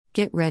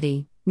Get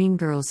ready, Mean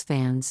Girls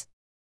fans.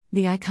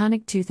 The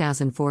iconic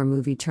 2004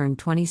 movie turned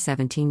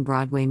 2017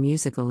 Broadway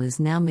musical is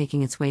now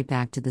making its way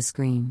back to the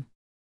screen.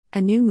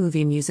 A new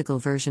movie musical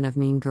version of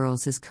Mean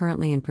Girls is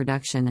currently in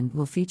production and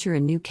will feature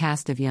a new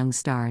cast of young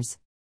stars.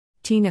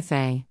 Tina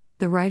Fey,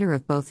 the writer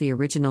of both the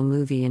original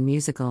movie and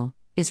musical,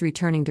 is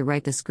returning to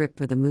write the script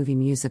for the movie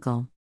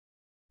musical.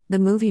 The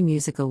movie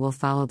musical will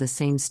follow the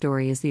same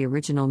story as the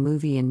original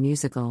movie and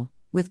musical,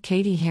 with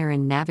Katie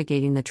Heron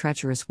navigating the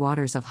treacherous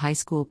waters of high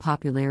school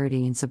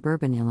popularity in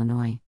suburban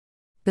Illinois.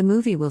 The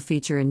movie will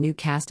feature a new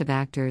cast of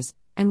actors,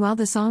 and while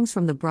the songs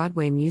from the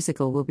Broadway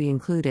musical will be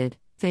included,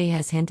 Fey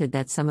has hinted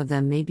that some of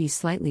them may be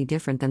slightly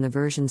different than the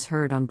versions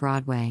heard on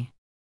Broadway.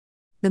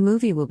 The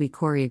movie will be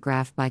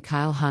choreographed by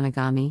Kyle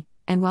Hanagami,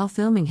 and while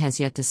filming has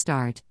yet to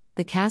start,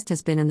 the cast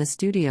has been in the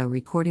studio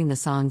recording the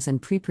songs and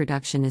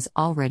pre-production is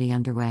already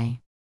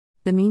underway.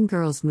 The Mean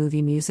Girls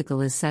movie musical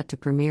is set to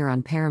premiere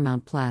on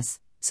Paramount+,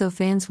 so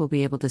fans will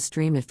be able to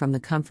stream it from the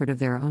comfort of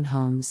their own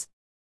homes.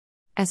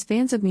 As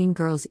fans of Mean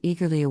Girls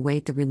eagerly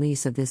await the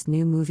release of this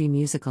new movie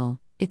musical,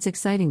 it's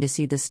exciting to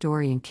see the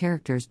story and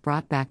characters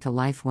brought back to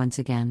life once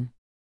again.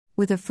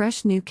 With a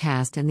fresh new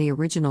cast and the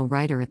original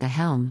writer at the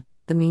helm,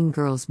 the Mean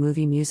Girls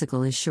movie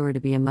musical is sure to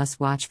be a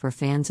must-watch for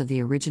fans of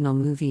the original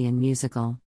movie and musical.